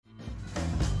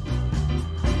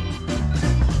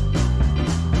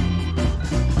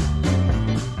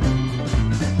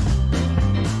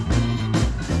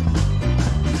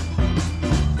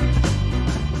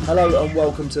Hello and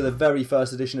welcome to the very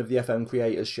first edition of the FM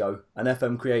Creators Show, an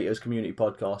FM Creators community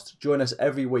podcast. Join us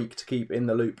every week to keep in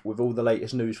the loop with all the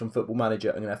latest news from Football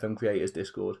Manager and FM Creators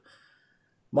Discord.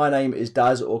 My name is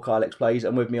Daz or Kylex Plays,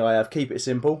 and with me I have Keep It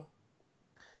Simple.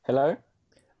 Hello.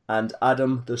 And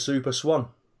Adam the Super Swan.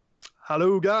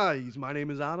 Hello guys, my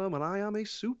name is Adam and I am a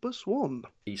Super Swan.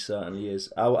 He certainly is.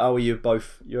 How are you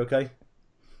both? You okay?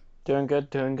 Doing good,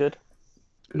 doing good.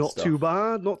 Not too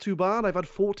bad, not too bad. I've had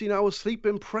 14 hours sleep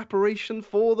in preparation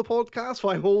for the podcast.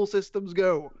 My whole systems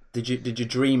go. Did you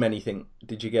dream anything?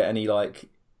 Did you get any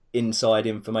inside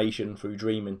information through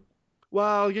dreaming?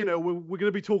 Well, you know, we're going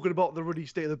to be talking about the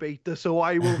release date of the beta, so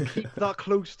I will keep that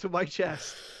close to my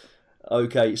chest.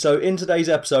 Okay, so in today's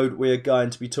episode, we're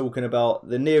going to be talking about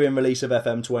the nearing release of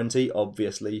FM20,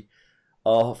 obviously,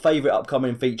 our favourite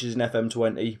upcoming features in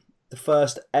FM20, the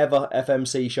first ever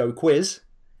FMC show quiz,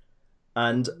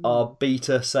 and our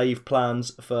beta save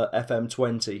plans for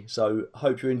FM20. So,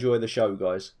 hope you enjoy the show,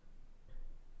 guys.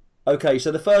 Okay,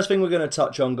 so the first thing we're going to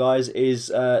touch on, guys, is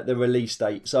the release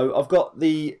date. So, I've got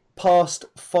the past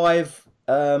 5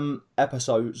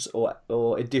 episodes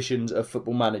or editions of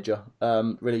Football Manager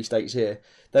release dates here.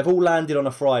 They've all landed on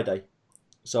a Friday,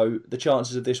 so the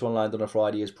chances of this one landing on a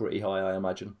Friday is pretty high, I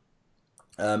imagine.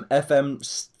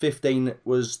 FM15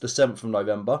 was the 7th of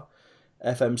November,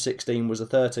 FM16 was the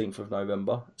 13th of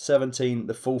November, 17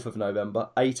 the 4th of November,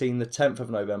 18 the 10th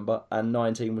of November, and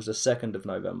 19 was the 2nd of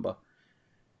November.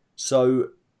 So,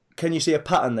 can you see a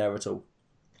pattern there at all?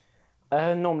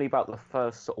 Normally about the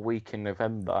first sort of week in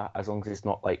November, as long as it's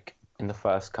not in the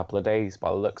first couple of days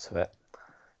by the looks of it.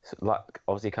 So,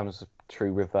 obviously comes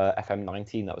true with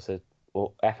FM19,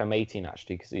 or FM18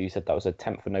 actually, because you said that was the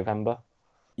 10th of November.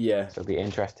 Yeah. So it'll be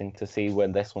interesting to see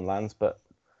when this one lands, but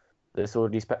there's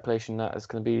already speculation that it's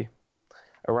going to be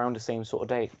around the same sort of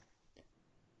date.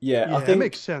 Yeah, I think it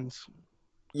makes sense.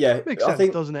 Yeah, it makes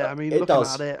sense, doesn't it? I mean, looking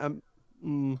at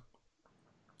it,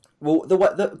 Well,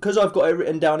 because I've got it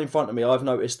written down in front of me, I've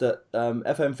noticed that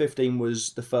FM15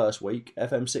 was the first week,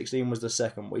 FM16 was the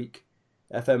second week,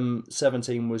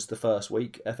 FM17 was the first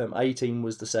week, FM18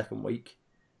 was the second week,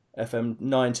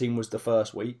 FM19 was the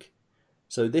first week.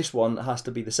 So this one has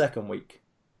to be the second week.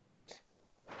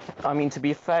 I mean, to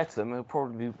be fair to them, it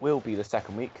probably will be the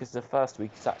second week, because the first week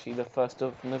is actually the 1st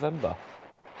of November.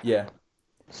 Yeah.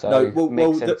 So it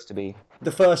makes sense to be.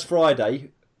 The first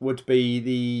Friday would be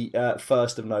the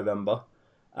 1st of November,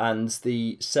 and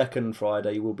the second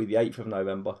Friday will be the 8th of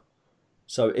November.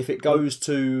 So if it goes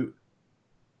to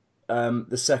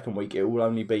the second week, it will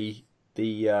only be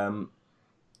the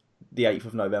 8th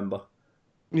of November.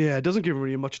 Yeah, it doesn't give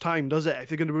really much time, does it? If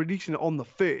they're going to be releasing it on the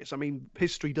 1st, I mean,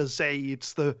 history does say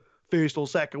it's the 1st or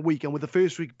second week, and with the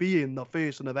first week being the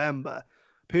 1st of November,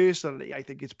 personally, I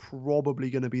think it's probably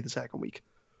going to be the second week.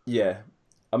 Yeah.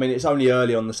 I mean, it's only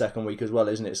early on the second week as well,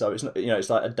 isn't it? So it's not, it's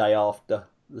like a day after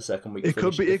the second week. It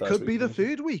could be the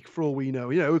third week for all we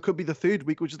know. It could be the third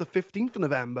week, which is the 15th of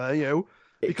November.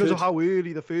 Because of how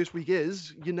early the first week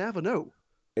is, you never know.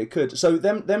 It could. So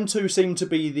them two seem to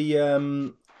be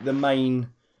the main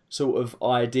sort of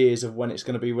ideas of when it's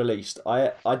going to be released.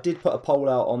 I did put a poll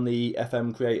out on the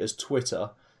FM Creators Twitter.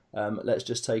 Let's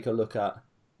just take a look at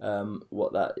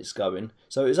what that is going.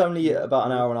 So it was only about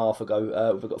an hour and a half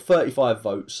ago. We've got 35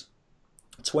 votes.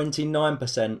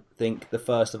 29% think the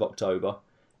 1st of October,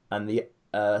 and the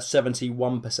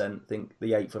 71% think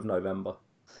the 8th of November.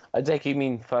 I take you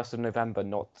mean 1st of November,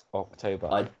 not October.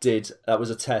 I did. That was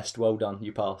a test. Well done.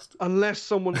 You passed. Unless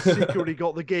someone secretly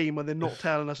got the game and they're not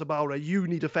telling us about it, you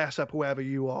need to fess up whoever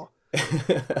you are.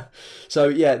 So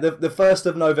yeah, the 1st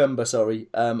of November,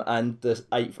 and the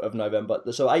 8th of November.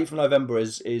 So 8th of November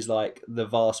is like the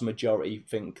vast majority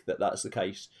think that that's the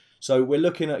case. So we're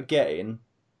looking at getting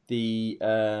the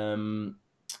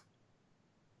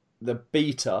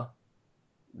beta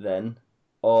then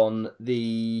on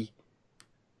the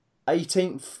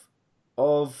 18th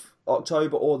of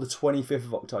October or the 25th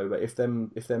of October, if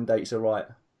them dates are right.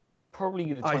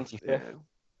 Probably the 25th.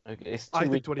 It's 2 I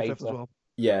think weeks 25th later. as well.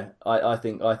 Yeah, I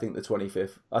think the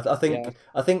 25th.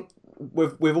 I think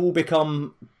we've all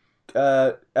become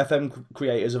FM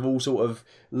creators have all sort of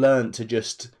learnt to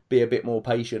just be a bit more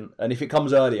patient, and if it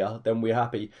comes earlier, then we're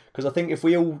happy. Because I think if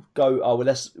we all go, well,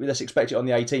 let's expect it on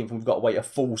the 18th, and we've got to wait a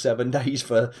full 7 days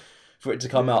for it to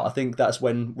come out. I think that's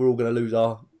when we're all going to lose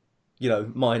our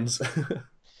minds.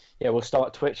 Yeah, we'll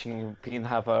start twitching and we can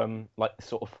have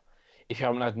sort of, if you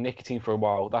haven't had nicotine for a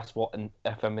while, that's what an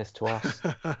FM is to us.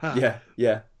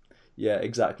 yeah,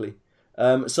 exactly.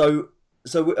 So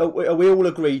are we all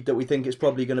agreed that we think it's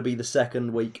probably going to be the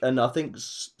second week? And I think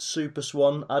Super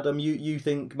Swan, Adam, you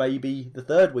think maybe the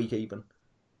third week even?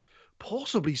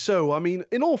 Possibly so. I mean,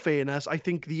 in all fairness, I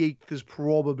think the 8th is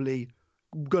probably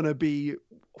going to be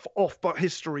off but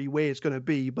history where it's going to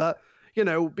be. But,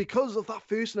 because of that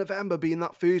 1st November being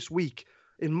that first week,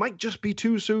 it might just be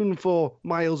too soon for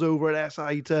Miles over at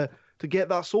SI to get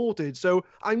that sorted. So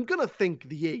I'm going to think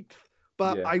the 8th,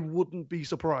 but I wouldn't be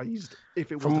surprised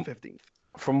if it was the 15th.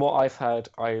 From what I've heard,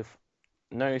 I've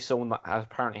known someone that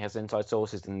apparently has inside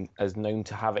sources and is known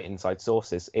to have it inside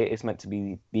sources. It is meant to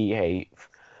be the 8th.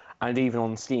 And even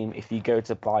on Steam, if you go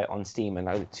to buy it on Steam and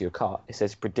add it to your cart, it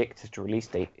says predicted release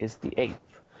date is the 8th.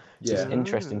 So it's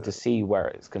interesting to see where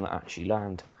it's going to actually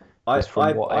land. I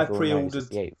pre-ordered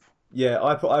the 8th. Yeah,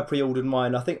 I pre-ordered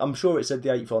mine. I'm sure it said the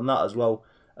 8th on that as well.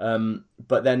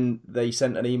 But then they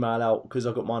sent an email out because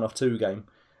I got mine off 2 Game.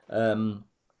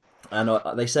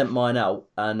 They sent mine out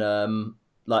and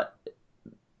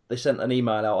they sent an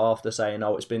email out after saying,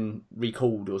 it's been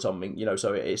recalled or something,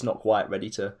 so it's not quite ready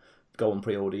to go on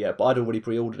pre-order yet. But I'd already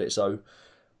pre-ordered it, so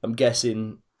I'm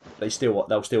guessing they'll still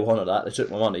honour that. They took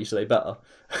my money, so they better.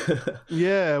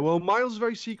 Yeah, well, Miles is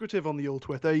very secretive on the old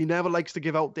Twitter. He never likes to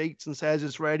give out dates and says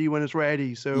it's ready when it's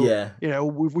ready. So,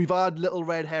 we've had little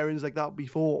red herrings like that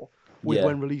before with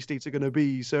when release dates are going to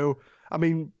be. So, I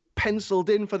mean, penciled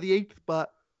in for the 8th,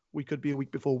 but we could be a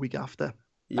week before, week after.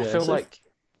 Yeah, I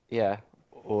feel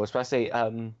or especially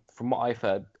from what I've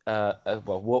heard,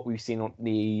 what we've seen on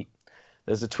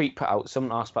there's a tweet put out,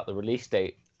 someone asked about the release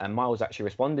date, and Miles actually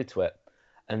responded to it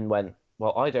and went,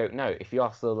 well, I don't know. If you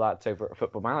ask the lads over at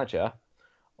Football Manager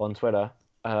on Twitter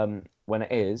when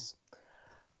it is,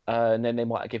 and then they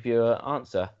might give you an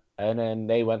answer. And then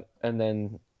they went, and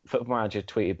then Football Manager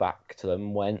tweeted back to them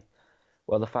and went,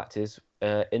 well, the fact is,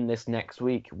 in this next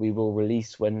week, we will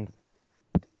release when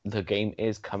the game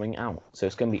is coming out. So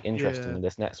it's going to be interesting in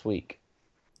this next week.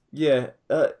 Yeah,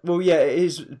 it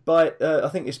is by. I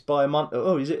think it's by a month.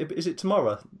 Oh, is it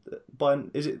tomorrow?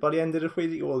 Is it by the end of the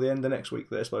week or the end of next week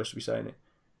that they're supposed to be saying it?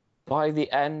 By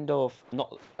the end of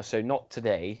not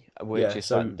today, which is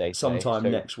Sunday. Sometime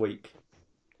next week.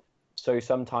 So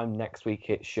sometime next week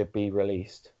it should be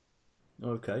released.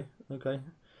 Okay.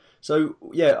 So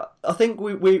I think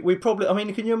we probably. I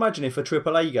mean, can you imagine if a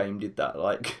AAA game did that?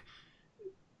 Like,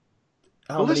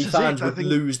 how many fans would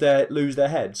lose their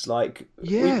heads? Like,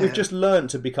 we've just learned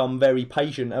to become very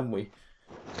patient, haven't we?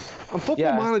 And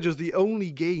Football Manager's the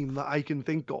only game that I can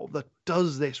think of that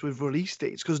does this with release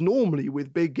dates. Because normally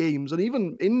with big games and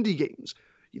even indie games,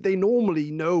 they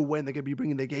normally know when they're going to be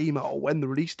bringing their game out or when the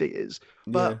release date is.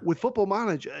 But with Football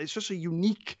Manager, it's just a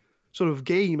unique sort of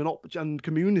game and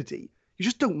community. You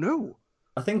just don't know.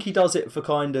 I think he does it for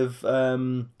kind of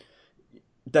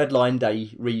deadline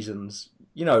day reasons.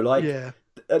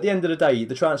 At the end of the day,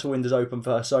 the transfer window's open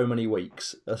for so many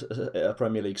weeks, a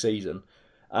Premier League season.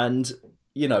 And,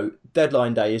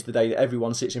 deadline day is the day that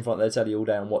everyone sits in front of their telly all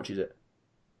day and watches it.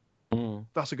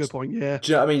 That's a good point, yeah.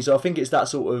 Do you know what I mean? So I think it's that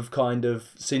sort of kind of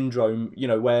syndrome,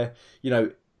 where,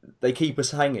 they keep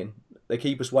us hanging, they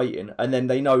keep us waiting, and then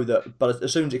they know that, but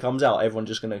as soon as it comes out, everyone's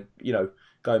just going to,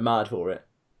 go mad for it.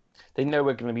 They know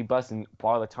we're going to be buzzing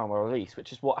by the time we release,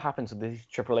 which is what happens with these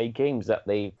AAA games, that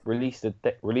they release the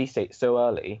release date so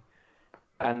early,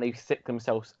 and they stick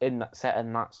themselves in that set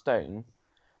in that stone.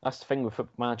 That's the thing with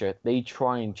Football Manager. They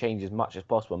try and change as much as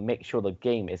possible, make sure the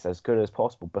game is as good as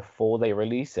possible before they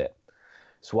release it.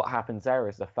 So what happens there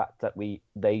is the fact that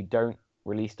they don't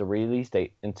release the release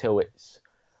date until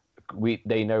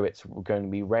they know it's going to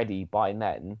be ready by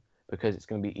then, because it's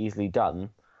going to be easily done.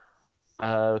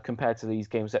 Compared to these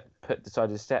games that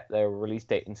decided to set their release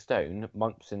date in stone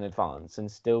months in advance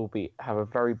and still have a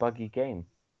very buggy game.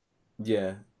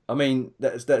 Yeah, I mean,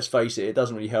 let's face it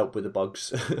doesn't really help with the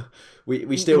bugs.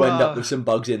 we still end up with some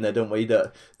bugs in there, don't we?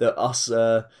 That us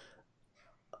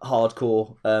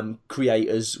hardcore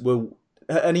creators will,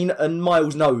 and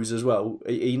Miles knows as well.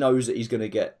 He knows that he's going to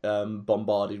get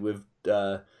bombarded with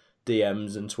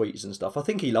DMs and tweets and stuff. I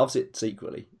think he loves it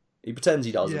secretly. He pretends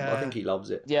he doesn't, but I think he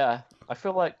loves it. Yeah, I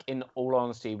feel like, in all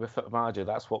honesty, with Football Manager,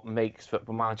 that's what makes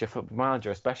Football Manager,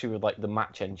 especially with the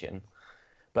match engine.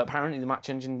 But apparently the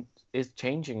match engine is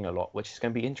changing a lot, which is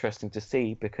going to be interesting to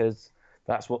see, because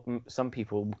that's what some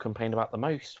people complain about the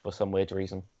most for some weird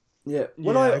reason. Yeah,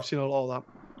 I've seen a lot of that.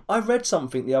 I read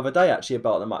something the other day actually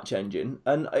about the match engine,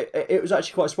 and it was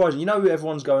actually quite surprising.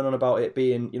 Everyone's going on about it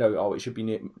being, it should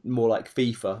be more like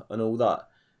FIFA and all that.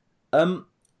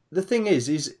 The thing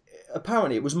is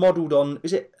apparently it was modelled on,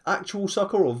 is it actual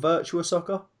soccer or virtual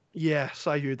soccer? Yes,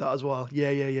 I heard that as well.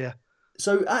 Yeah.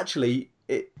 So actually,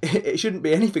 it shouldn't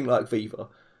be anything like FIFA.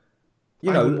 you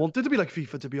I know, wouldn't want it to be like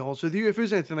FIFA, to be honest with you. If it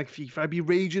was anything like FIFA, I'd be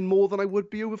raging more than I would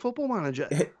be over Football Manager.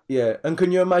 yeah. And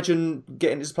can you imagine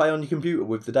getting it to play on your computer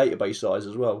with the database size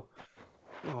as well?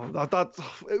 Oh,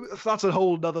 that's a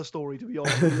whole nother story, to be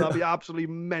honest with you. That'd be absolutely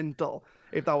mental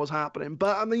if that was happening.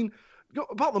 But I mean,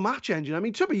 about the match engine, I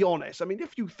mean, to be honest, I mean,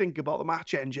 if you think about the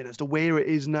match engine as to where it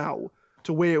is now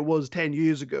to where it was 10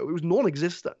 years ago, it was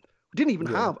non-existent. We didn't even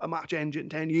have a match engine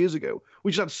 10 years ago.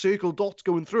 We just had circle dots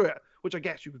going through it, which I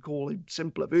guess you could call a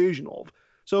simpler version of.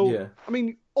 So, I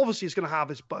mean, obviously it's going to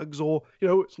have its bugs, or,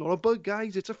 it's not a bug,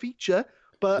 guys, it's a feature.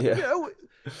 But,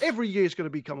 every year it's going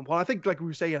to be coming upon. I think, like we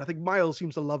were saying, I think Miles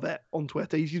seems to love it on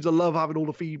Twitter. He seems to love having all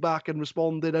the feedback and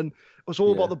responding, and it's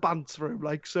all about the banter for him.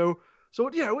 Like, so,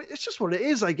 it's just what it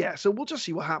is, I guess. So we'll just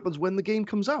see what happens when the game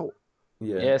comes out.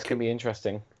 Yeah, it's going to be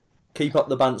interesting. Keep up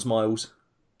the bants, Miles.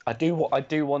 I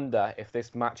do wonder if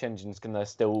this match engine is going to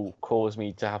still cause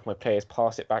me to have my players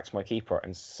pass it back to my keeper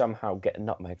and somehow get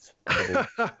nutmegs.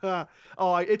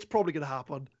 Oh, it's probably going to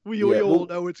happen. We all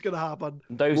know it's going to happen.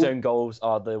 Those own goals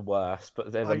are the worst,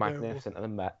 but they're the magnificent of the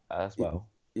Met as well.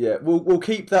 Yeah, we'll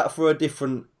keep that for a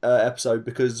different episode,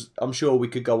 because I'm sure we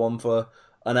could go on for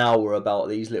an hour about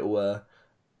these little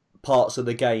parts of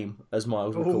the game, as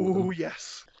Miles would call them. Oh,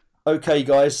 yes. Okay,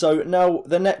 guys, so now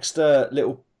the next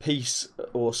little piece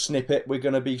or snippet, we're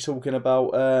going to be talking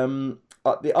about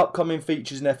the upcoming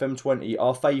features in FM20,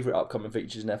 our favourite upcoming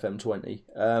features in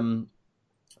FM20.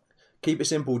 Keep it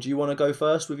simple. Do you want to go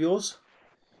first with yours?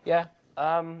 Yeah.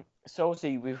 So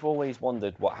obviously we've always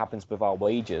wondered what happens with our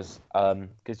wages,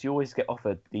 because you always get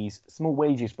offered these small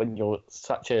wages when you're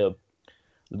such a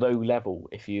low level,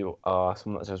 if you are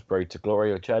someone that says Road to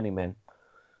Glory or Journeyman.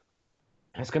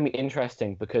 It's going to be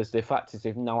interesting, because the fact is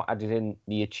they've now added in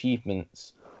the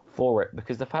achievements for it,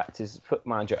 because the fact is Foot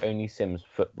Manager only sims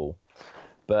football.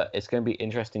 But it's going to be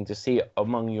interesting to see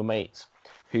among your mates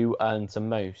who earns the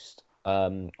most,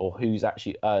 or who's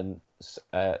actually earned,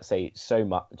 say, so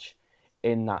much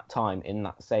in that time, in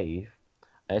that save.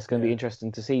 And it's going to be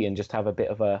interesting to see, and just have a bit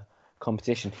of a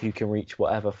competition who can reach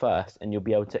whatever first, and you'll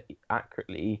be able to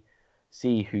accurately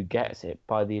see who gets it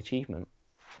by the achievement.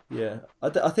 Yeah,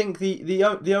 I think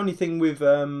the only thing with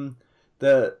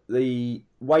the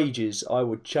wages I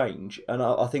would change, and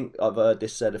I think I've heard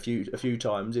this said a few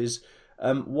times, is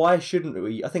why shouldn't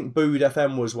we? I think Booed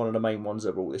FM was one of the main ones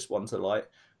that brought this one to light.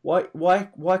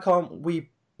 Why can't we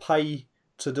pay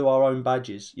to do our own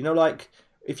badges? Like,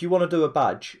 if you want to do a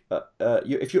badge,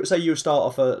 if you say you start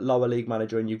off a lower league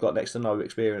manager and you've got next to no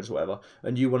experience or whatever,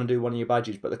 and you want to do one of your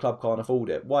badges, but the club can't afford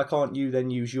it, why can't you then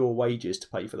use your wages to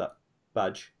pay for that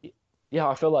badge? Yeah,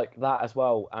 I feel like that as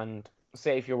well. And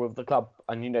say if you're with the club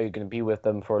and you're going to be with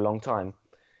them for a long time,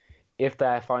 if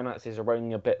their finances are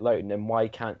running a bit low, then why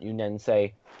can't you then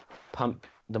say pump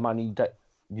the money that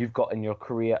you've got in your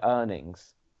career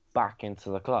earnings back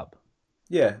into the club?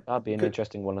 Yeah, that'd be an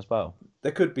interesting one as well.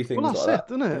 There could be things that's like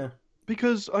that, isn't it? Yeah.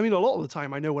 Because I mean, a lot of the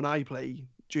time, I know when I play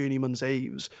Journeyman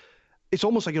Saves, it's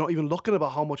almost like you're not even looking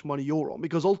about how much money you're on,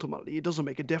 because ultimately it doesn't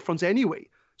make a difference anyway.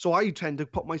 So I tend to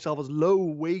put myself as low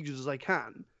wages as I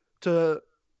can to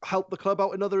help the club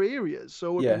out in other areas.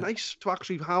 So it'd be nice to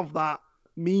actually have that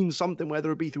mean something,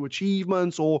 whether it be through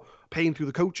achievements or paying through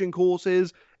the coaching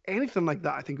courses, anything like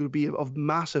that. I think would be of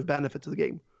massive benefit to the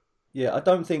game. Yeah, I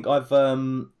don't think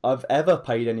I've ever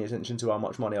paid any attention to how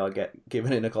much money I get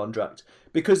given in a contract,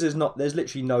 because there's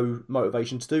literally no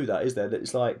motivation to do that, is there?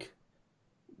 It's like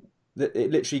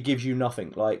it literally gives you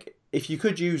nothing. Like, if you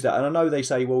could use that, and I know they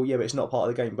say, well, yeah, but it's not part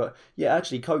of the game, but yeah,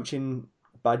 actually, coaching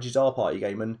badges are part of your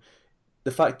game, and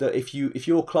the fact that if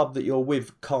your club that you're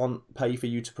with can't pay for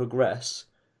you to progress,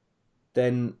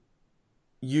 then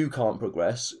you can't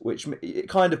progress, which it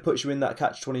kind of puts you in that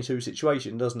catch-22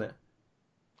 situation, doesn't it?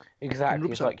 Exactly.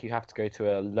 100%. It's like you have to go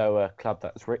to a lower club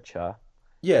that's richer.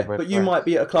 Yeah, but you might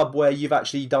be at a club where you've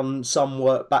actually done some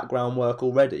background work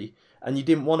already, and you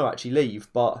didn't want to actually leave,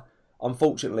 but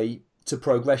unfortunately, to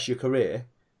progress your career,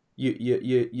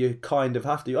 you kind of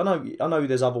have to. I know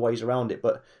there's other ways around it,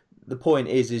 but the point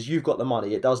is you've got the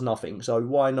money, it does nothing, so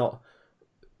why not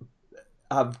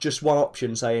have just one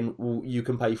option saying, well, you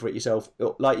can pay for it yourself?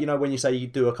 Like, when you say you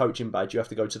do a coaching badge, you have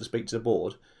to go to speak to the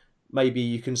board. Maybe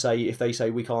you can say, if they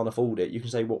say we can't afford it, you can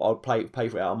say, well, I'll pay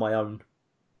for it out of my own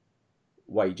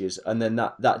wages, and then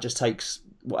that just takes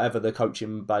whatever the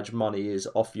coaching badge money is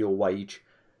off your wage,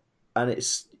 and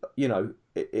it's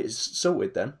it's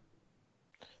sorted then.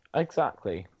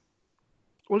 Exactly.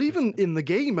 Well, even in the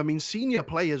game, I mean, senior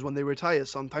players, when they retire,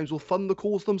 sometimes will fund the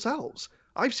course themselves.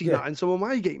 I've seen that in some of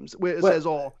my games, where it says,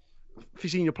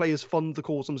 senior players fund the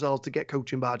course themselves to get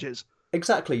coaching badges.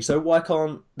 Exactly. So why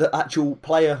can't the actual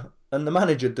player and the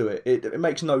manager do it. It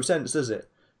makes no sense, does it?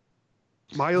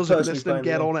 Miles, if you're listening,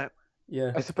 get on it.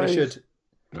 Yeah, I suppose. they should.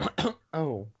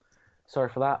 Oh, sorry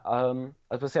for that. I was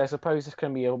gonna say, I suppose this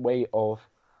can be a way of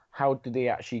how do they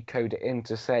actually code it in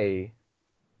to say,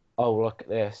 oh, look at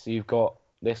this, you've got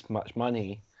this much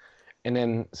money, and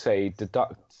then say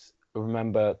deduct.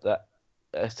 Remember that,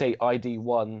 say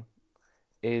ID1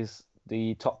 is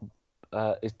the top,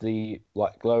 is the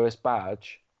lowest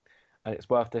badge, and it's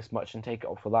worth this much, and take it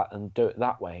off for that, and do it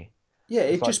that way. Yeah,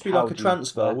 it'd just be like a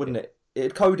transfer, wouldn't it?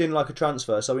 It'd code in like a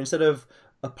transfer. So instead of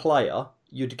a player,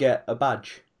 you'd get a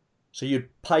badge. So you'd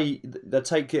pay. They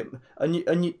take it,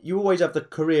 and you always have the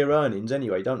career earnings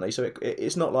anyway, don't they? So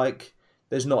it's not like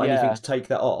there's not anything to take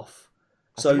that off.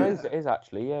 So I suppose it is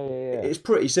actually, yeah. It's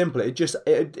pretty simple.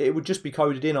 It would just be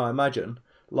coded in, I imagine,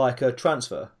 like a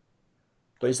transfer.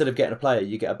 But instead of getting a player,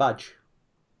 you get a badge.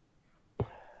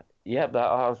 Yeah, but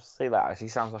I'll say that actually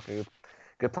sounds like a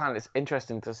good plan. It's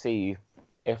interesting to see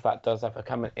if that does ever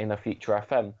come in a future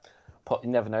FM. You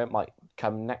never know, it might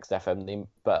come next FM.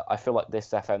 But I feel like this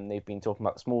FM, they've been talking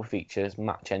about small features,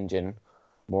 match engine,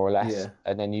 more or less. Yeah.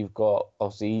 And then you've got,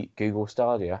 obviously, Google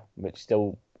Stadia, which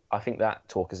still, I think that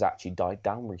talk has actually died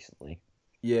down recently.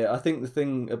 Yeah, I think the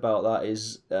thing about that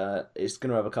is it's going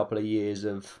to have a couple of years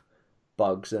of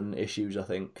bugs and issues, I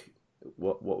think.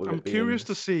 I'm curious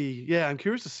to see. Yeah, I'm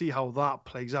curious to see how that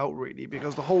plays out, really,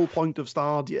 because the whole point of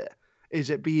Stadia is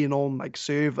it being on like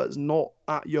servers, not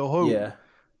at your home. Yeah.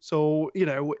 So,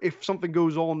 if something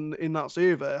goes on in that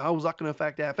server, how's that going to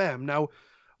affect FM? Now,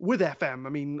 with FM, I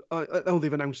mean, I know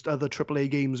they've announced other AAA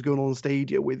games going on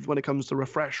Stadia when it comes to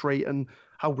refresh rate and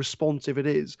how responsive it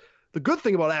is. The good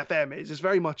thing about FM is it's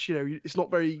very much, it's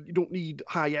not very, you don't need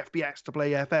high FPS to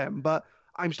play FM, but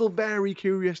I'm still very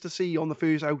curious to see on the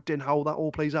first outing how that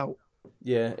all plays out.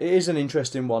 Yeah, it is an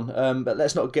interesting one, but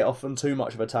let's not get off on too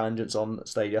much of a tangent on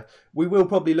Stadia. We will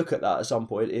probably look at that at some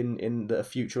point in the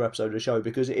future episode of the show,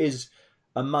 because it is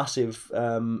a massive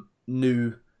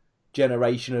new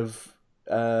generation of...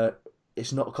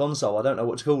 it's not a console, I don't know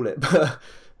what to call it, but...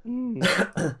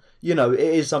 it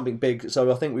is something big,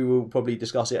 so I think we will probably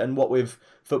discuss it. And what with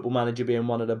Football Manager being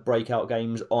one of the breakout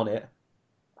games on it,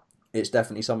 it's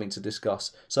definitely something to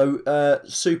discuss. So,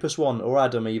 Super Swan or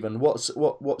Adam, even what's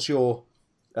your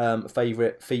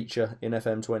favourite feature in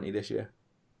FM20 this year?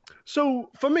 So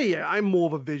for me, I'm more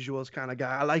of a visuals kind of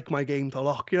guy. I like my game to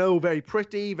look, very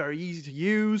pretty, very easy to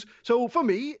use. So for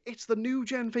me, it's the new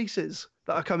gen faces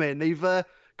that have come in. They've got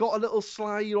a little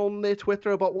slide on their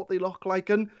Twitter about what they look like,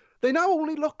 and they now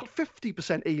only look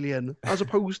 50% alien as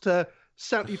opposed to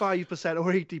 75%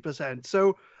 or 80%.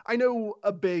 So I know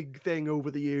a big thing over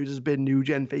the years has been new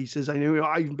gen faces. I know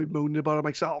I've been moaning about it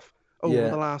myself over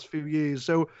the last few years.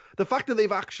 So the fact that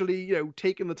they've actually,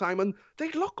 taken the time, and they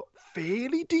look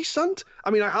fairly decent.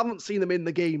 I mean, I haven't seen them in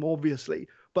the game, obviously,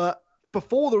 but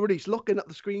before the release, looking at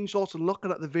the screenshots and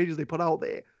looking at the videos they put out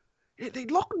there, they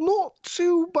look not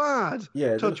too bad.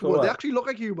 Yeah, touch wood. They actually look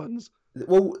like humans.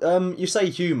 Well, you say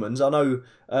humans. I know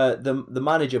the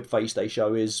manager face they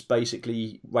show is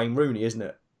basically Wayne Rooney, isn't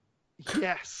it?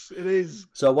 Yes, it is.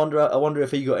 So I wonder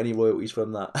if he got any royalties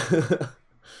from that.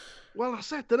 Well,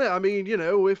 that's it, isn't it? I mean,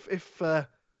 if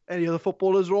any other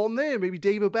footballers are on there, maybe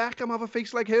David Beckham have a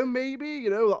face like him, maybe,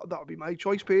 that would be my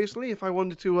choice personally if I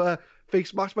wanted to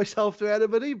face match myself to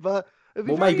anybody. But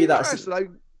maybe that's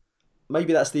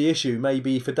the issue.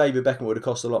 Maybe for David Beckham it would have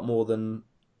cost a lot more than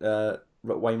Wayne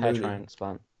Rooney. Hair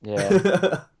transplant,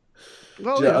 yeah.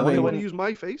 Well, if you want to use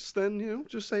my face, then,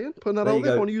 just saying, putting that out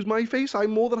there. If you want to use my face,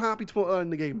 I'm more than happy to put that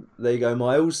in the game. There you go,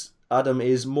 Miles. Adam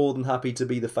is more than happy to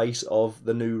be the face of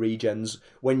the new regens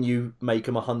when you make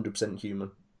them 100%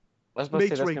 human.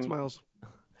 Makes rates, Miles.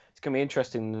 It's going to be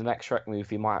interesting. The next Shrek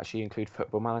movie might actually include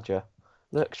Football Manager.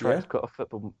 Look, Shrek's got a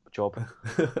football job.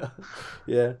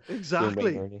 Yeah.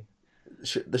 Exactly.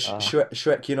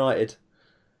 Shrek United.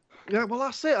 Yeah, well,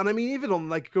 that's it. And I mean, even on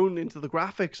going into the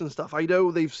graphics and stuff, I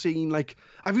know they've seen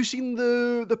have you seen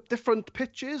the different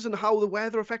pitches and how the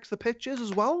weather affects the pitches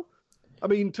as well? I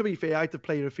mean, to be fair, I had to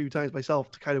play it a few times myself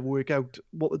to kind of work out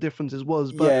what the differences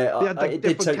was. But they had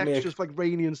different textures, like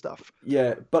rainy and stuff.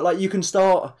 Yeah, but you can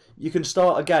start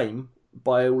a game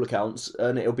by all accounts,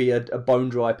 and it'll be a bone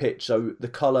dry pitch. So the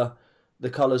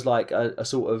color's like a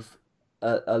sort of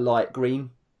a light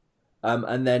green,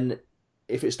 and then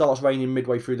if it starts raining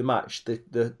midway through the match,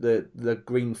 the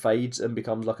green fades and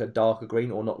becomes like a darker green,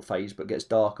 or not fades but gets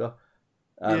darker.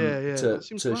 To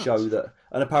show that,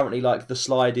 and apparently the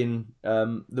sliding,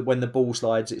 when the ball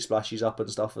slides, it splashes up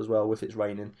and stuff as well if it's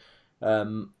raining.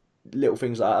 Little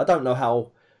things like that. I don't know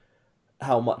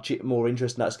how much more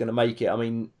interesting that's going to make it. I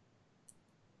mean,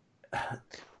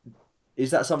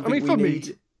 Is that something I mean, we for need?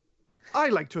 me, I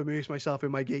like to immerse myself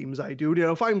in my games. I do.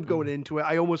 If I'm going into it,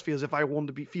 I almost feel as if I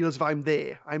want to feel as if I'm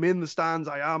there. I'm in the stands.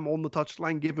 I am on the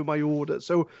touchline giving my orders.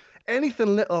 So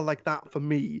anything little like that for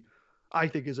me, I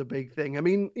think is a big thing. I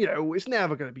mean, it's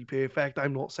never going to be perfect.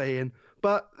 I'm not saying,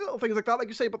 but little things like that, like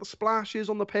you say about the splashes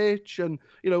on the pitch, and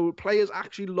players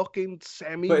actually looking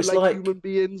But it's like human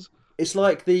beings. It's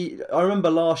like I remember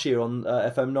last year on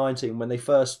FM19 when they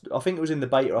first, I think it was in the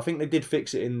beta. I think they did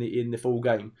fix it in the full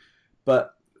game,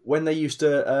 but when they used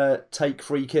to take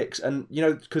free kicks, and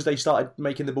because they started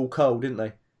making the ball curl, didn't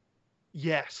they?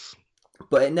 Yes.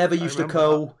 But it never used to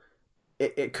curl.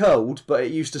 It curled, but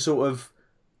it used to sort of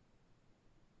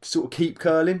keep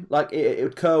curling. Like it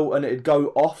would curl and it'd go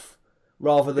off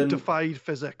rather than. It defied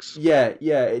physics. Yeah.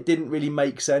 It didn't really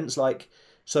make sense.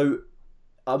 So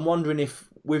I'm wondering if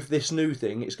with this new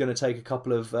thing, it's going to take a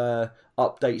couple of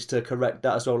updates to correct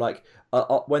that as well. Like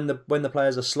when the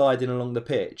players are sliding along the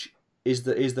pitch, is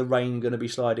the rain going to be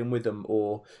sliding with them,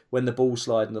 or when the ball's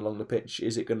sliding along the pitch,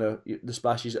 is it the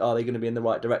splashes, are they going to be in the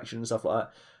right direction and stuff like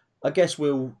that? I guess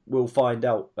we'll find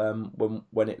out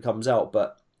when it comes out,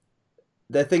 but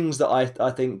they're things that I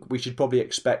think we should probably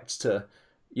expect to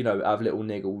have little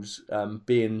niggles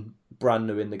being brand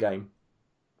new in the game.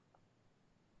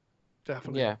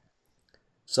 Definitely. Yeah.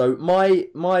 So my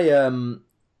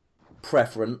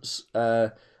preference,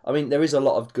 I mean, there is a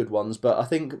lot of good ones, but I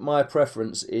think my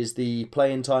preference is the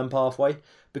playing time pathway,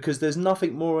 because there's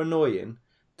nothing more annoying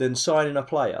than signing a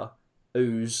player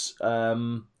who's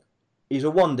he's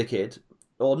a wonder kid,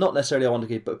 or not necessarily a wonder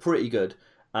kid, but pretty good,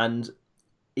 and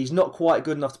he's not quite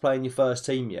good enough to play in your first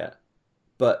team yet.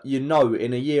 But in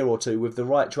a year or two, with the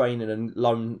right training and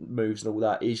loan moves and all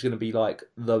that, he's going to be like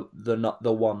the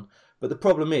one. But the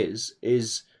problem is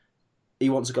he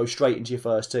wants to go straight into your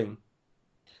first team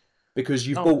because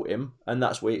you've bought him, and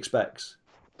that's what he expects.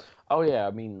 Oh yeah,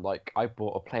 I mean, like I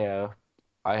bought a player.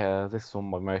 This is on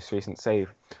my most recent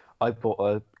save. I bought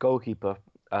a goalkeeper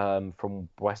from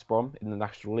West Brom in the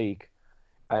National League,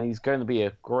 and he's going to be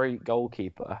a great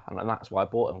goalkeeper, and that's why I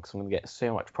bought him, because I'm going to get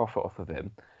so much profit off of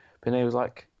him. But he was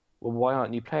like, "Well, why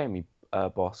aren't you playing me,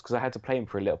 boss?" Because I had to play him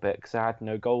for a little bit because I had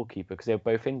no goalkeeper because they were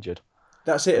both injured.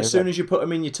 That's it. As soon as you put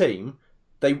them in your team,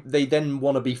 they then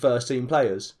want to be first team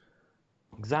players.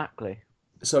 Exactly.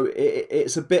 So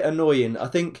it's a bit annoying. I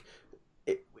think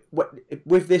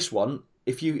with this one,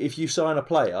 if you sign a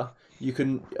player, you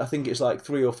can. I think it's like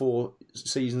 3 or 4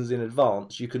 seasons in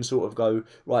advance. You can sort of go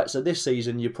right. So this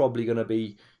season you're probably going to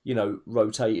be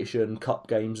rotation, cup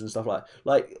games and stuff like that.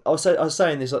 Like I was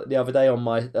saying this the other day on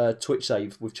my Twitch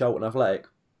save with Charlton Athletic.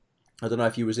 I don't know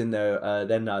if you was in there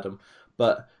then, Adam,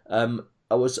 but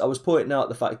I was pointing out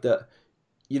the fact that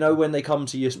when they come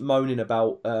to you moaning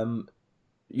about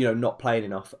not playing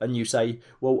enough, and you say,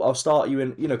 well, I'll start you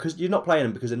in, because you're not playing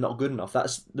them because they're not good enough.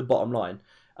 That's the bottom line.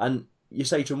 And you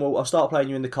say to them, well, I'll start playing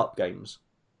you in the cup games,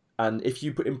 and if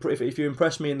you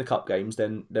impress me in the cup games,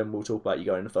 then we'll talk about you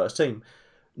going in the first team.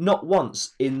 Not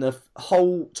once in the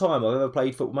whole time I've ever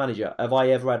played Football Manager have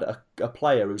I ever had a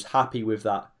player who's happy with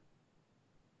that.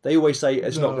 They always say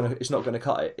it's not gonna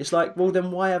cut it. It's like, well,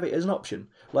 then why have it as an option?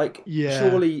 Like,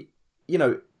 surely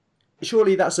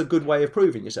that's a good way of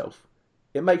proving yourself.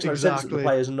 It makes no sense that the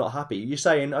players are not happy. You're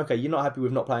saying, okay, you're not happy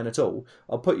with not playing at all.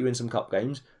 I'll put you in some cup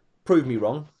games, prove me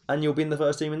wrong, and you'll be in the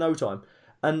first team in no time.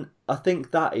 And I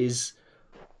think they're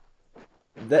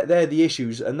the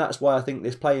issues, and that's why I think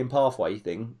this playing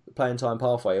time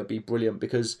pathway will be brilliant,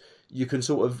 because you can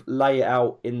sort of lay it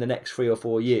out in the next 3 or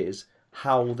 4 years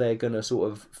how they're going to sort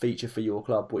of feature for your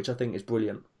club, which I think is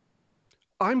brilliant.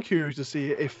 I'm curious to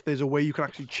see if there's a way you can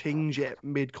actually change it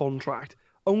mid-contract,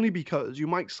 only because you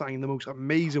might sign the most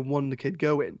amazing wonder kid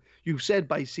going. You've said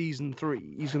by season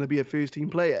 3 he's going to be a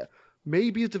first-team player.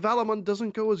 Maybe his development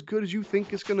doesn't go as good as you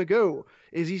think it's going to go.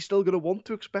 Is he still going to want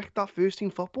to expect that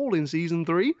first-team football in season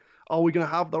 3? Are we going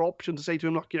to have that option to say to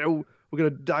him, look, we're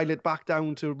going to dial it back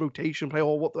down to rotation play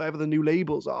or whatever the new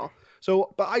labels are?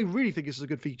 So, but I really think this is a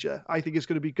good feature. I think it's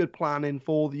going to be good planning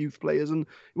for the youth players, and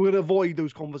we're going to avoid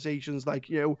those conversations like,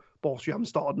 boss, you haven't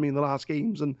started me in the last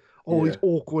games, and all these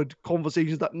awkward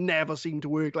conversations that never seem to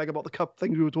work, like about the cup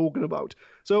things we were talking about.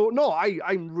 So, no,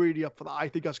 I'm really up for that. I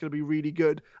think that's going to be really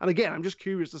good. And again, I'm just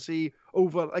curious to see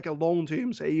over like a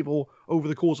long-term save or over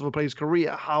the course of a player's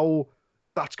career, how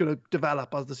that's going to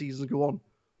develop as the seasons go on.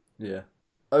 Yeah.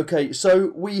 Okay,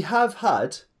 so we have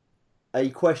had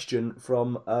a question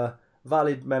from an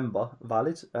important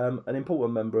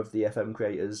member of the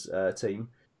FMCreators team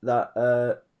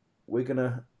that we're going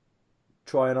to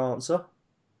try and answer.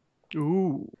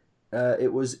 Ooh.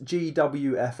 It was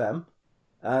GWFM,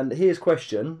 and here's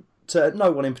question to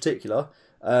no one in particular.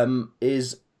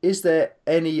 Is there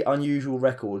any unusual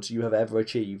records you have ever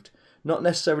achieved? Not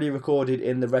necessarily recorded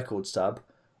in the records tab.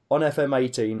 On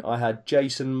FM18, I had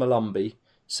Jason Malumbi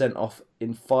sent off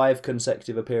in 5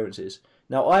 consecutive appearances.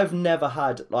 Now, I've never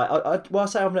had, I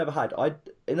say I've never had,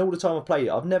 in all the time I've played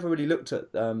it, I've never really looked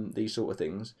at these sort of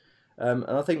things. And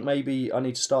I think maybe I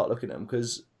need to start looking at them,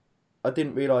 because I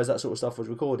didn't realise that sort of stuff was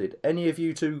recorded. Any of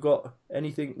you two got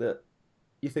anything that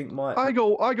you think might... I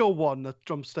go one that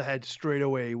jumps to head straight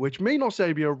away, which may not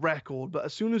say be a record, but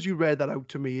as soon as you read that out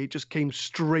to me, it just came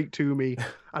straight to me.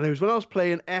 And it was when I was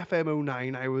playing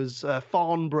FM09, I was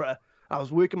Farnborough. I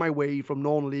was working my way from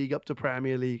non-league up to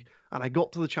Premier League, and I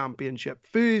got to the championship,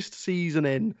 first season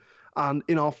in. And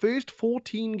in our first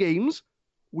 14 games,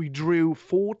 we drew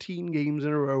 14 games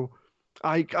in a row.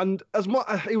 It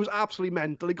was absolutely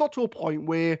mental. It got to a point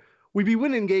where we'd be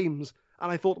winning games, and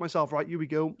I thought to myself, right, here we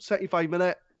go,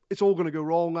 75-minute, it's all going to go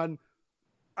wrong. And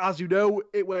as you know,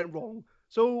 it went wrong.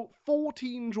 So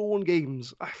 14 drawn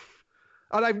games.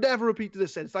 And I've never repeated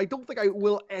this since. I don't think I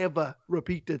will ever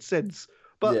repeat it since.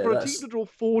 But for a team to draw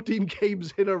 14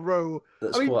 games in a row,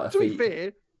 to be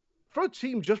fair, for a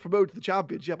team just promoted to the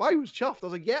championship, I was chuffed. I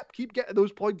was like, yep, keep getting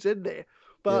those points in there.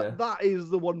 But that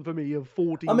is the one for me of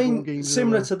 14 drawn games.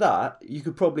 Similar to that, you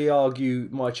could probably argue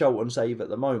my Charlton save at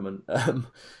the moment,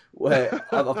 where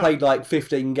I've played like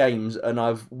 15 games and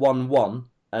I've won 1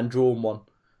 and drawn 1.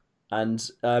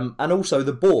 And also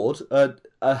the board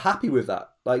are happy with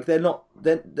that. Like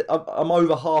I'm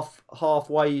over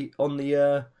halfway on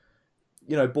the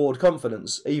board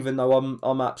confidence, even though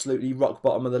I'm absolutely rock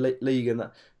bottom of the league, and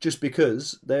that, just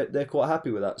because they're quite happy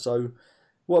with that. So,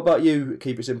 what about you?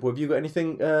 Keep it simple. Have you got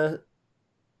anything that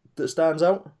stands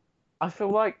out? I feel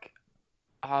like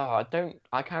I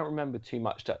can't remember too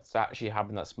much that's actually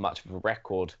happened that's much of a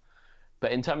record.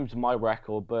 But in terms of my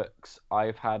record books,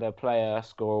 I've had a player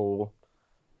score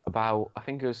about, I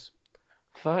think it was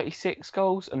 36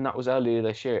 goals, and that was earlier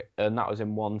this year, and that was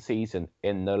in one season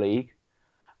in the league.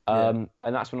 And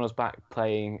that's when I was back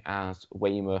playing as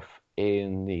Weymouth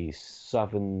in the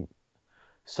Southern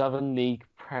League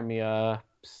Premier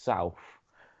South.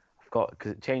 I forgot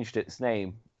because it changed its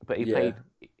name, but he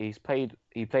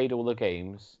played all the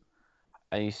games,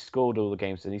 and he scored all the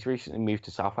games. And he's recently moved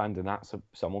to Southend, and that's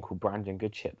someone called Brandon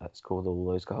Goodship that scored all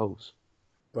those goals.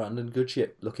 Brandon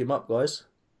Goodship, look him up, guys.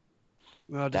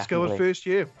 Just go with first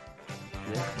year.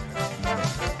 Yeah.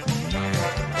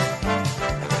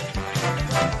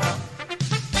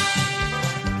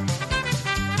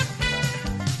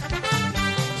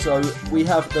 So we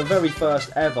have the very first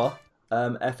ever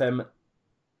FM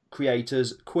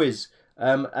Creators quiz.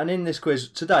 And in this quiz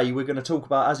today, we're going to talk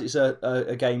about, as it's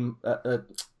a game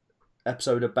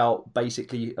episode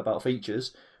about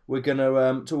features, we're going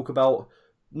to talk about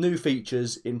new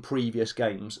features in previous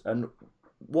games. And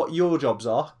what your jobs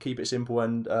are, keep it simple,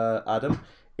 and Adam,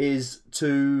 is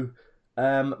to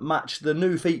match the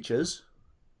new features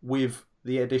with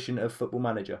the addition of Football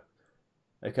Manager.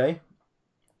 Okay?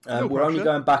 We're only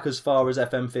going back as far as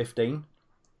FM15.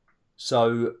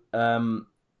 So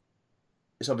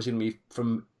it's obviously going to be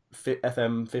from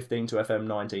FM15 to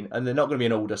FM19. And they're not going to be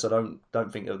in order, so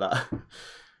don't think of that.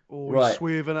 Oh, right. You're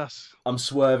swerving us. I'm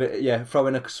swerving,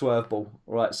 throwing a swerve ball.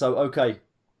 Right, so, okay.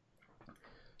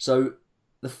 So,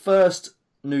 the first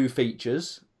new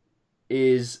features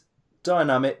is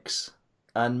Dynamics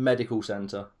and Medical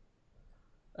Centre.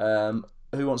 Who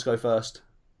wants to go first?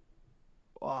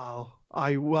 Wow.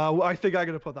 I think I'm going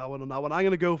to put that one on that one. I'm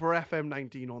going to go for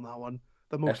FM19 on that one.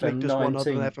 The most latest one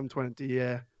other than FM20,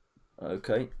 yeah.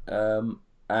 Okay.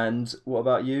 And what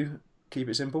about you? Keep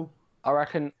it simple. I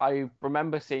reckon I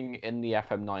remember seeing in the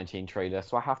FM19 trailer,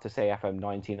 so I have to say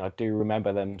FM19. I do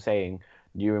remember them saying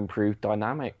new improved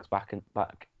dynamics back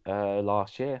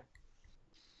last year.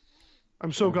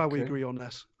 I'm so glad we agree on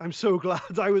this. I'm so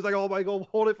glad. I was like, oh my god,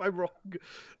 what if I'm wrong?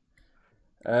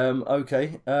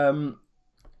 Okay.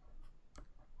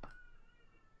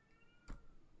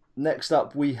 Next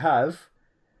up, we have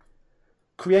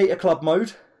Create a Club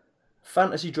mode,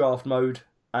 Fantasy Draft mode,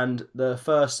 and the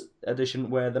first edition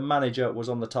where the manager was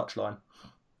on the touchline.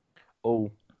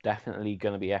 Oh, definitely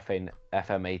going to be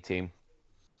FM18.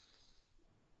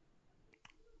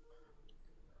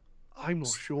 I'm not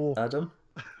sure. Adam?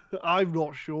 I'm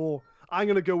not sure. I'm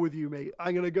going to go with you, mate.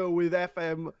 I'm going to go with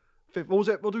FM... What was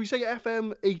it? What do we say?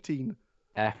 FM18?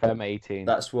 FM18.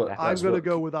 I'm going to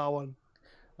go with that one.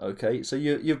 Okay, so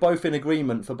you're both in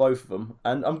agreement for both of them.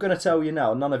 And I'm going to tell you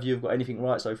now, none of you have got anything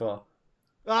right so far.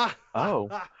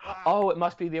 Oh, it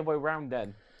must be the other way around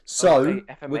then. So,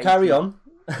 we carry on.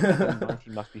 FM90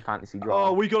 must be fantasy draft.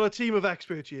 Oh, we got a team of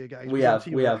experts here, guys. We have.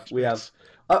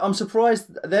 I'm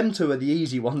surprised them two are the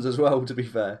easy ones as well, to be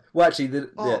fair. Well, actually,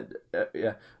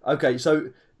 yeah. Okay,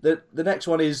 so the next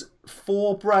one is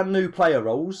 4 brand new player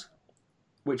roles,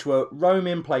 which were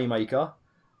roaming playmaker,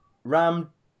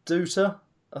 ramduter,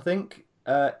 I think,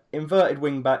 inverted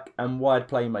wingback, and wide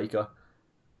playmaker.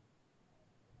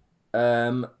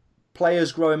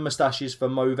 Players growing moustaches for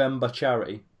Movember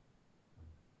charity.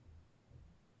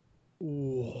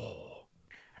 Ooh.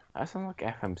 That sounds like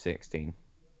FM16.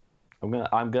 I'm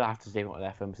gonna have to say what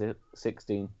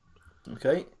FM16.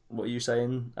 Okay, what are you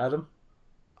saying, Adam?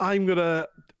 I'm gonna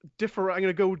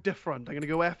go different. I'm gonna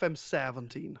go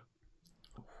FM17.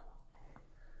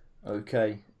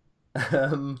 Okay.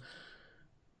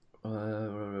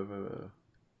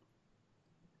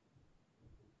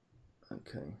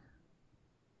 Okay.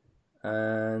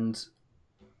 And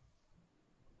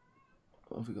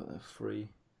what have we got there? 3.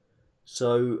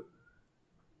 So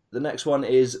the next one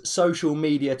is social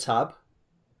media tab.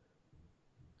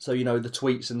 So you know the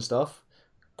tweets and stuff.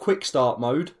 Quick start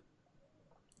mode.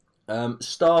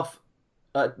 Staff,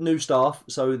 new staff.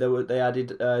 So they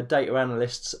added data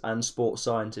analysts and sports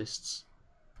scientists.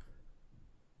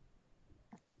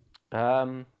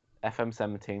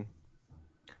 FM17.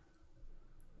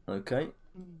 Okay.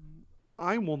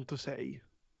 I want to say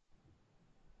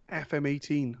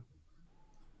FM18.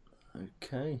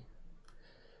 Okay.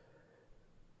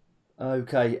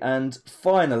 Okay, and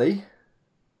finally,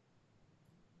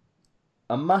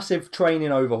 a massive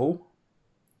training overhaul,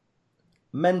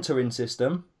 mentoring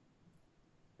system.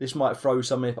 This might throw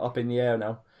something up in the air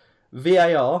now.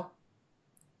 VAR,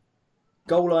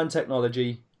 goal line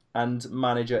technology, and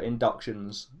manager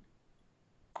inductions.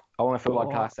 I want to feel like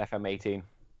class FM18.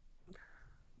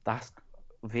 That's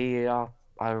VAR.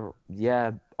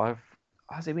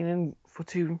 Has it been in for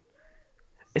 2?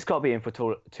 It's got to be in for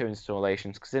 2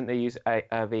 installations, because didn't they use a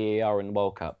VAR in the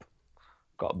World Cup?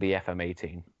 Got to be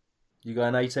FM18. You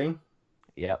going 18?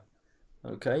 Yep.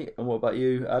 Okay, and what about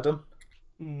you, Adam?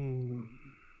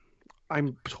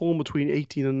 I'm torn between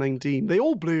 18 and 19. They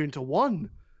all blur into one.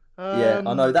 Yeah,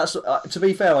 I know. That's to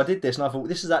be fair, I did this and I thought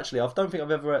this is actually, I don't think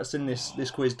I've ever seen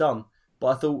this quiz done, but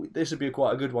I thought this would be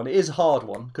quite a good one. It is a hard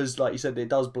one because, like you said, it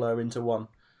does blur into one.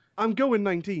 I'm going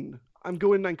 19. I'm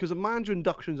going 9 because the manager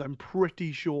inductions, I'm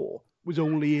pretty sure, was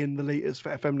only in the latest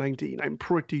for FM19. I'm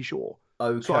pretty sure.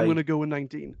 Okay. So I'm going to go with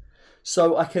 19.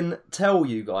 So I can tell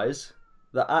you guys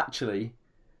that actually,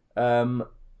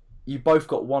 you both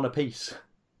got 1 apiece.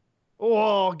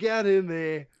 Oh, get in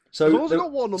there. So I've also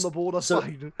got 1 on the border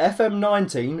side.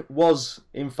 FM19 was,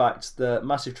 in fact, the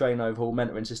massive train overhaul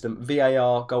mentoring system,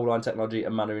 VAR, goal line technology,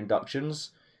 and manner inductions.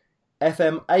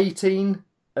 FM18,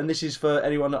 and this is for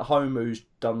anyone at home who's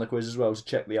done the quiz as well to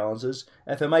check the answers.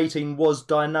 FM18 was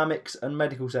Dynamics and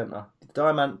Medical Centre.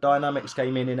 Dynamics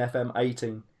came in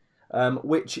FM18,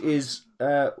 which is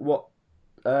what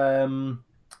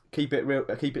Keep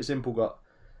It Simple got.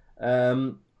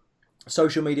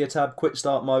 Social media tab, quick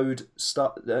start mode,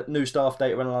 new staff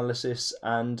data analysis,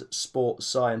 and sports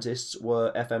scientists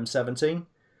were FM17.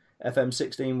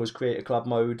 FM16 was create a club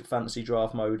mode, fantasy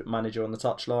draft mode, manager on the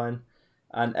touchline.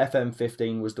 And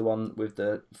FM15 was the one with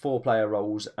the 4 player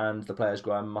roles and the players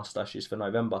growing moustaches for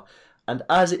November. And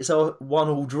as it's a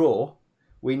 1-1 draw,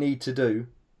 we need to do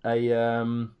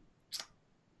a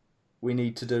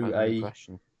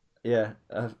question. Yeah,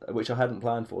 which I hadn't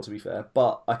planned for, to be fair,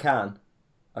 but I can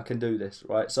do this,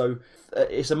 right? So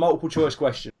it's a multiple choice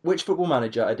question. Which Football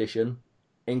Manager edition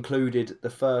included the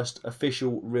first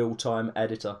official real-time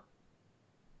editor?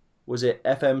 Was it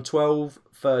FM12,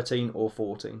 13 or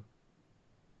 14?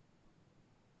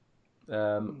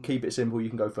 Keep it simple, you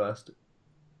can go first.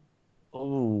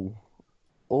 In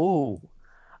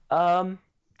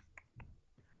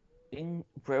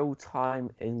real-time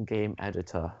in-game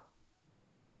editor.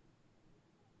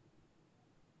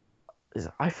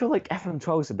 I feel like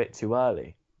FM12 is a bit too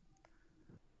early.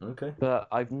 Okay. But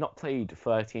I've not played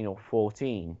 13 or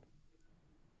 14.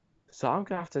 So I'm going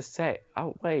to have to say...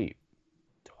 Oh, wait.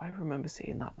 Do I remember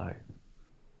seeing that, though?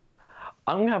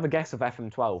 I'm going to have a guess of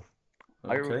FM12.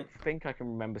 Okay. I think I can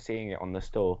remember seeing it on the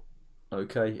store.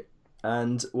 Okay.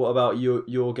 And what about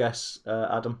your guess,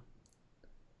 Adam?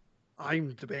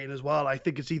 I'm debating as well. I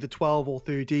think it's either 12 or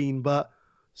 13, but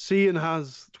seeing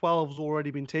as 12's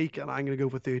already been taken, I'm going to go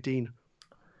for 13.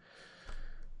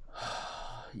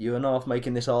 You and half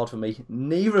making this hard for me.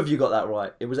 Neither of you got that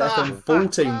right. It was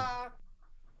FM14.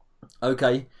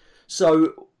 Okay,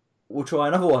 so we'll try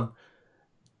another one.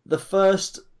 The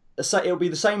first, it'll be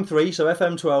the same 3, so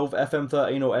FM12,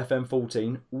 FM13 or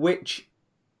FM14. Which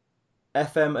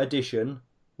FM edition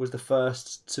was the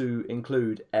first to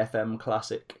include FM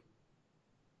Classic?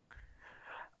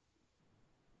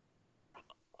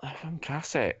 FM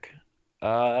Classic.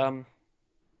 I'm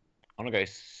gonna go.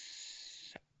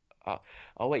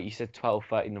 Oh wait, you said 12,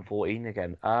 13, and 14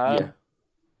 again. Yeah.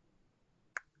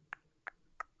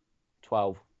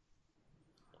 12.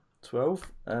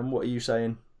 12. What are you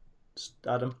saying,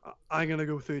 Adam? I'm going to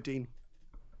go 13.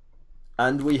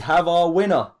 And we have our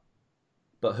winner.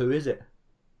 But who is it?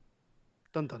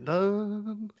 Dun dun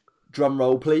dun. Drum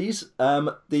roll, please.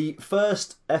 The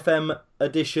first FM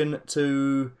edition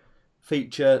to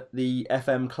feature the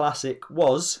FM Classic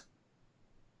was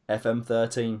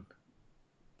FM13.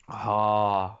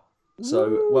 Ah.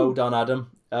 So, well done,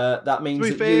 Adam. That means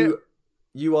that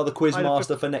you are the quiz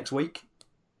master for next week.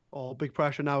 Oh, big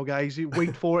pressure now, guys. You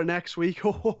wait for it next week.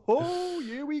 Oh,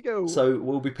 here we go. So,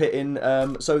 we'll be pitting...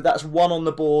 so, that's 1 on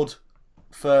the board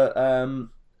for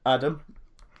Adam.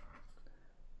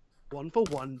 1 for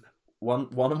 1. 1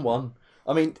 and 1.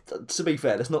 I mean, to be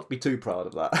fair, let's not be too proud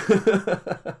of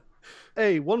that.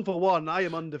 Hey, 1 for 1. I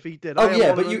am undefeated. Oh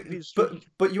yeah,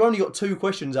 but you only got 2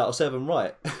 questions out of 7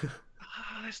 right.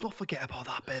 Let's not forget about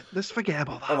that bit. Let's forget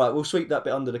about that. All right, we'll sweep that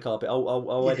bit under the carpet.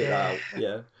 I'll edit that out.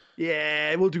 Yeah.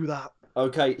 Yeah, we'll do that.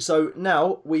 Okay, so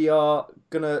now we are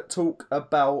gonna talk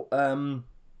about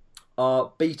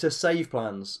our beta save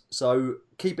plans. So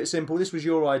keep it simple. This was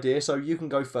your idea, so you can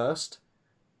go first.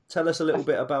 Tell us a little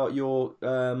bit about your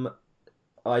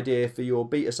idea for your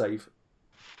beta save.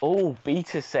 Oh,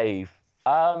 beta save.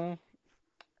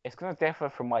 It's going to differ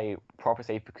from my proper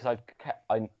save because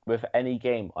I with any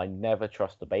game I never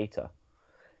trust the beta.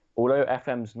 Although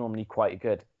FM's normally quite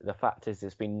good, the fact is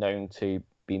it's been known to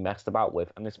be messed about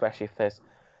with, and especially if there's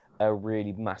a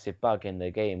really massive bug in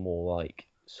the game or like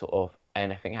sort of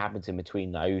anything happens in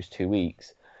between those 2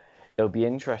 weeks, it'll be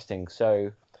interesting.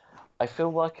 So I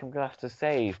feel like I'm going to have to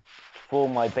save for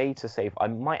my beta save. I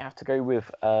might have to go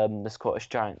with the Scottish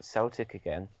Giants Celtic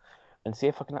again and see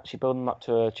if I can actually build them up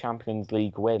to a Champions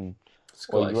League win.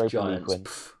 Scottish or Europa Giants. League win.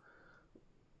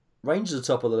 Rangers are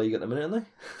top of the league at the minute, aren't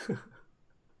they?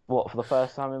 What, for the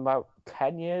first time in about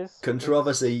 10 years?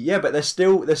 Controversy. Yeah, but they're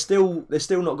still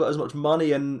not got as much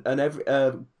money and every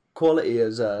quality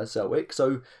as Celtic.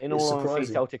 So in it's all honesty,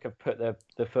 surprising. Celtic have put the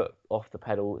foot off the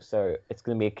pedal, so it's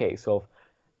going to be a case of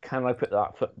can I put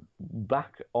that foot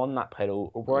back on that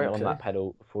pedal, right on that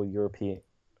pedal for Europa?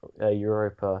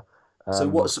 So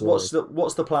what's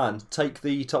the plan? Take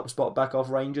the top spot back off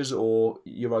Rangers, or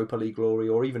Europa League glory,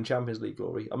 or even Champions League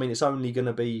glory? I mean, it's only going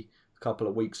to be a couple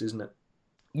of weeks, isn't it?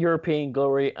 European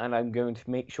glory, and I'm going to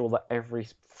make sure that every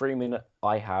 3 minute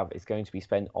I have is going to be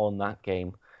spent on that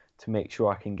game to make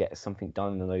sure I can get something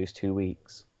done in those 2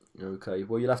 weeks. Okay,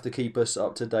 well, you'll have to keep us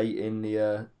up to date in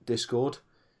the Discord.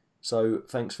 So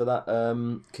thanks for that.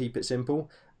 Keep it simple.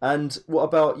 And what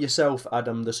about yourself,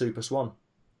 Adam, the Super Swan?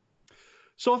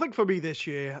 So I think for me this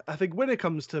year, I think when it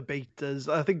comes to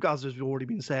betas, I think as has already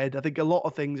been said, I think a lot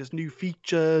of things, it's new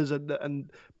features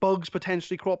and bugs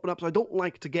potentially cropping up. So I don't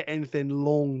like to get anything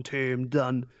long-term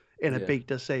done in a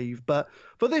beta save. But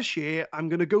for this year, I'm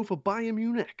going to go for Bayern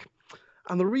Munich.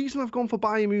 And the reason I've gone for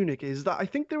Bayern Munich is that I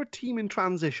think they're a team in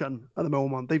transition at the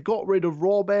moment. They've got rid of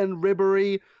Robben,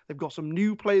 Ribéry. They've got some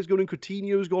new players going in.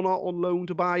 Coutinho's gone out on loan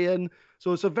to Bayern.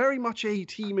 So it's a very much a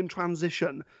team in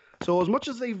transition. So as much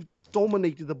as they've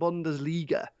dominated the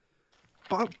Bundesliga,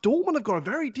 but Dortmund have got a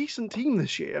very decent team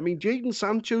this year. I mean, Jadon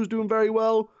Sancho's doing very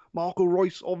well. Marco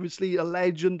Reus, obviously a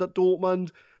legend at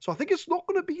Dortmund. So I think it's not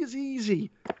going to be as easy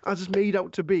as it's made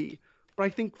out to be. But I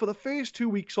think for the first 2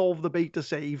 weeks of the beta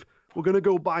save, we're going to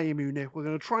go Bayern Munich. We're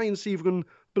going to try and see if we can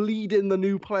bleed in the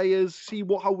new players, see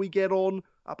how we get on.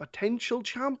 A potential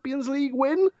Champions League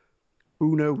win?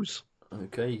 Who knows?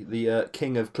 Okay, the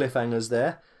king of cliffhangers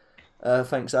there.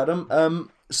 Thanks, Adam.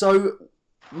 So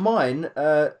mine,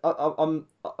 I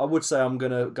would say I'm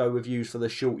gonna go with you for the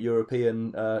short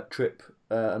European trip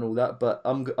and all that, but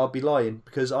I'll be lying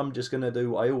because I'm just gonna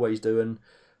do what I always do and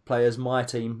play as my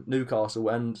team, Newcastle,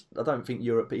 and I don't think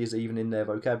Europe is even in their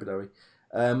vocabulary.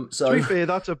 So to be fair,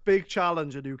 that's a big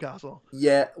challenge at Newcastle.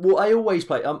 Yeah, well, I always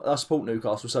play. I support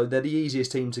Newcastle, so they're the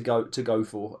easiest team to go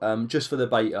for. Just for the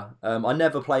beta, I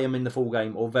never play them in the full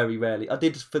game, or very rarely. I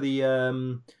did for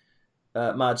the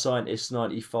Mad Scientist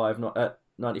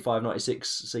 95-96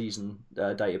 season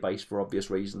database for obvious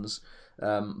reasons,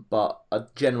 but I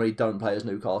generally don't play as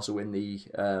Newcastle in the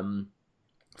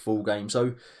full game.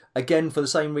 So again, for the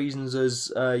same reasons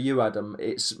as you, Adam,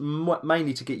 it's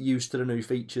mainly to get used to the new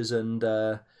features and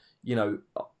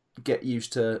get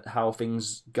used to how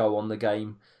things go on the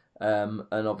game.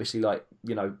 And obviously, like,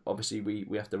 you know, obviously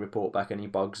we have to report back any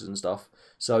bugs and stuff.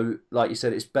 So, like you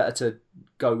said, it's better to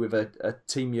go with a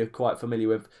team you're quite familiar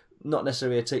with, not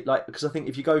necessarily a team, like, because I think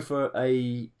if you go for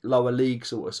a lower league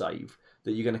sort of save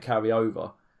that you're going to carry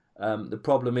over, the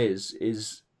problem is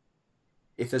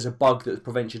if there's a bug that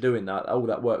prevents you doing that, all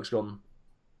that work's gone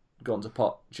to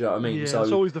pot. Do you know what I mean? Yeah, So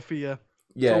it's always the fear.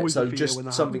 yeah, so just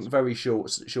something happens. very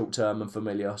short term and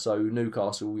familiar. So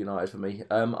Newcastle United for me.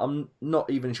 I'm not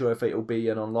even sure if it'll be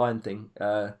an online thing.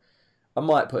 I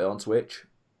might put it on Twitch,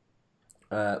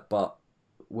 but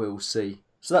we'll see.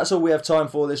 So that's all we have time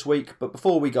for this week. But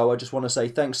before we go, I just want to say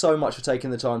thanks so much for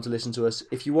taking the time to listen to us.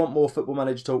 If you want more Football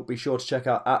Manager talk, be sure to check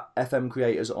out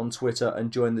 @FMCreators on Twitter and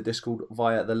join the Discord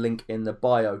via the link in the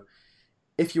bio.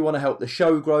 If you want to help the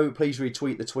show grow, please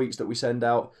retweet the tweets that we send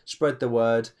out, spread the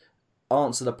word,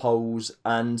 answer the polls,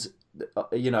 and,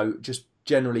 you know, just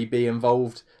generally be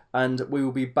involved. And we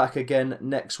will be back again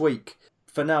next week.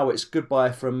 For now, it's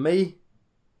goodbye from me,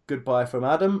 goodbye from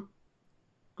Adam,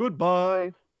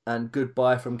 Goodbye. and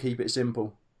goodbye from Keep It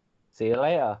Simple. See you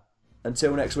later.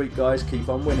 Until next week, guys, keep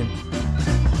on winning.